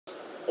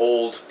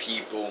old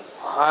people.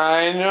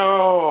 I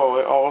know.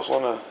 I always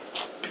want to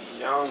be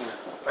young,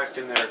 back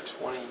in their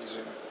 20s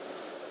and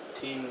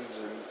teens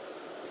and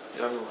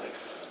young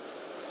life.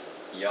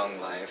 Young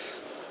life.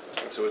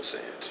 That's what I would say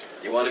it.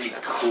 You want to be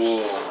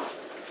cool.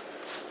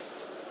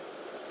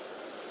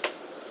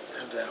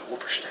 And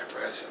whippersnapper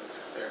as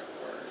in their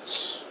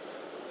words.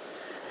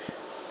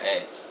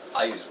 Hey,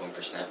 I use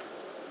whippersnapper.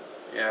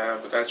 Yeah,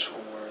 but that's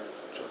when we're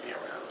joking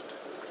around.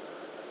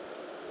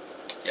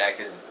 Yeah,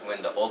 because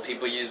when the old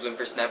people use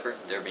whippersnapper,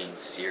 they're being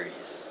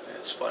serious. And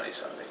it's funny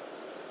sounding.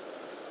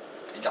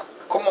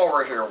 Come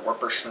over here,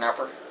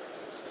 whippersnapper.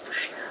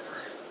 Whippersnapper.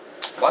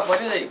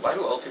 Why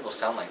do old people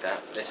sound like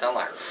that? They sound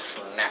like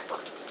snapper.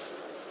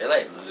 They're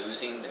like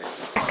losing their...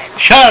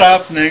 Shut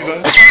up,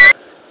 nigga.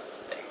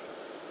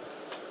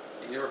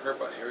 You ever heard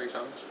about hairy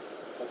tongues?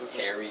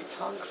 Hairy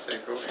tongues? They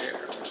grow hair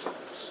on their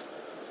tongues.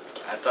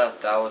 I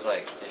thought that was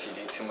like if you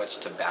do too much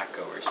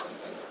tobacco or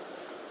something.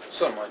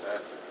 Something like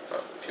that.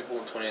 People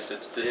in 20th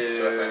didn't do it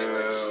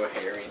Ew,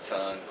 anyways. hairy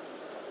tongue.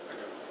 I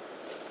know.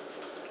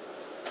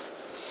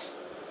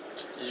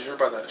 Did you hear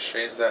about that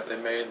shades that they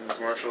made in the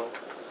commercial?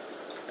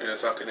 You know,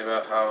 talking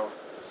about how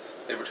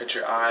they protect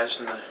your eyes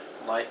from the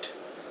light.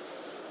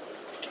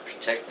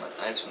 Protect my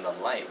eyes from the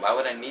light. Why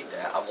would I need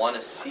that? I want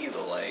to see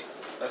the light.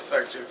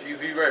 Effective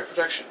UV ray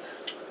protection.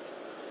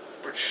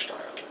 British style.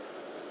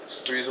 This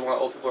is the reason why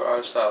old people are out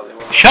of style. They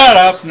won't Shut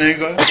up,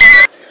 nigga.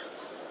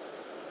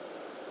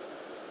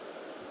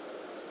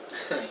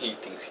 He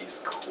thinks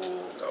he's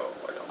cool. No,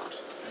 I don't.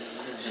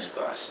 These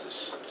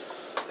glasses,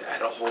 they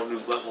add a whole new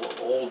level of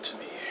old to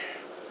me.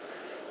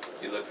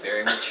 You look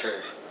very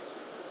mature.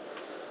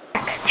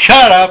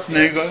 Shut up,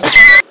 nigga.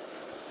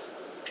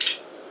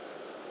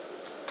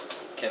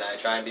 Can I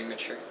try and be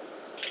mature?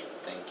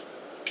 Thank you.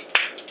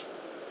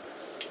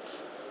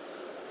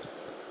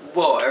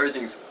 Whoa,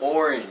 everything's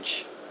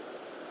orange.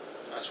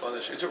 That's why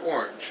the shades are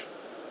orange.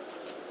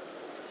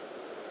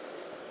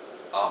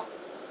 Oh.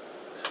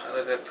 I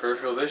like that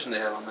peripheral vision they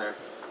have on there.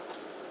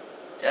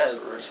 Yeah,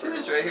 see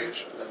this right here?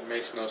 That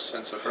makes no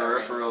sense of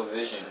Peripheral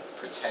vision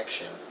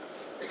protection.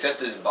 Except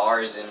this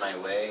bar is in my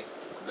way,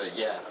 but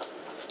yeah.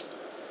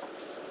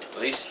 At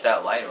least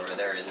that light over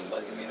there isn't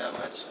bugging me that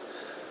much.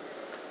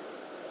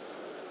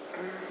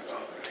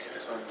 Oh,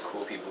 it's on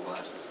Cool people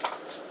glasses.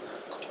 It's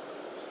not cool.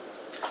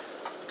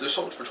 They're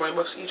sold for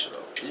 $20 each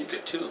though. And you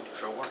get two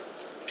for one.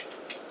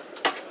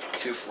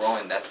 2 for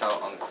 1, that's how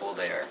uncool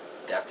they are.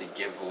 They have to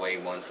give away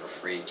one for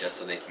free just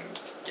so they can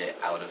get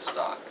out of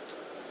stock.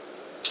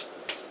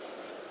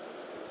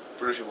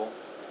 British people,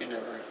 you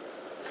never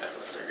ever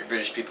figure.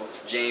 British people.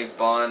 James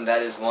Bond,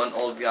 that is one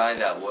old guy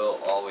that will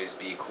always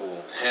be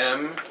cool.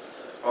 Him,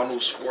 Arnold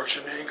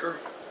Schwarzenegger.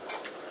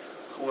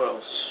 Who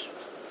else?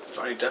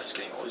 Johnny Depp is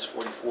getting old. He's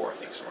 44, I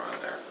think, somewhere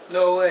around there.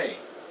 No way.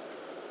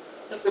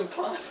 That's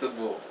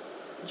impossible.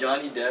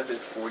 Johnny Depp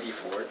is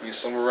 44. He's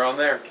somewhere around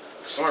there.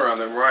 Somewhere around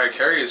there. Mariah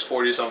Carey is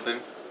 40-something.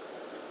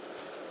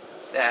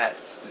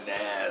 That's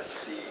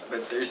nasty.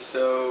 But they're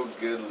so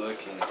good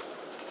looking.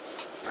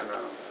 I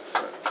know,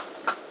 but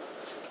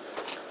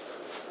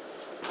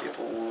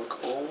people will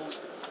look old.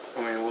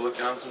 I mean, we'll look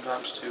young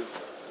sometimes too.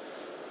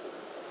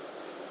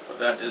 But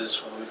that is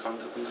when we come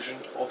to the conclusion,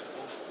 old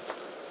people.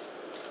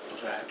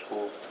 Those are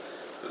cool.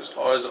 There's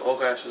always the old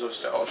guy who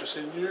says, "Oh, just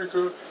in New York."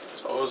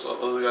 There's always the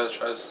other guy that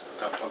tries.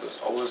 There's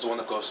always the one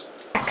that goes,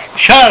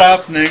 Shut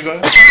up, nigga.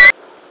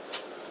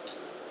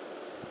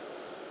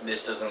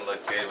 This doesn't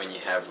look good when you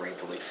have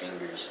wrinkly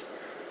fingers.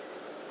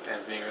 and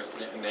fingers,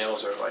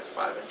 nails are like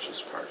 5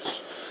 inches apart.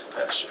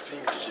 Past your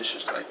fingers, it's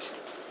just like.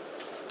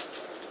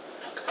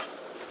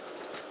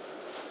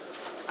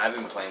 I've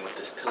been playing with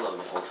this pillow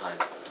the whole time.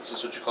 This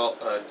is what you call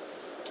a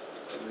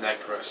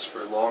neck rest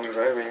for long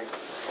driving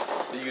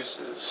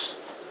uses.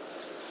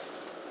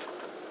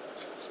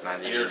 It's not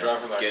And even you're a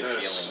driving like good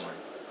this. feeling one.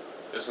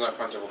 It's not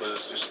comfortable, but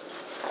it's just.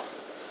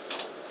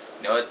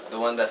 You know what? The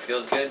one that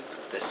feels good?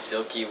 The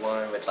silky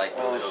one with like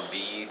the Oh. little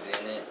beads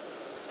in it.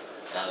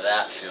 Now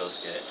that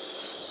feels good.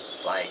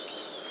 It's like,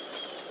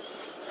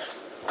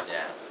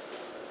 yeah.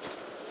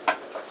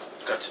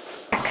 Good.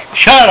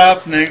 Shut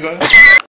up, nigga.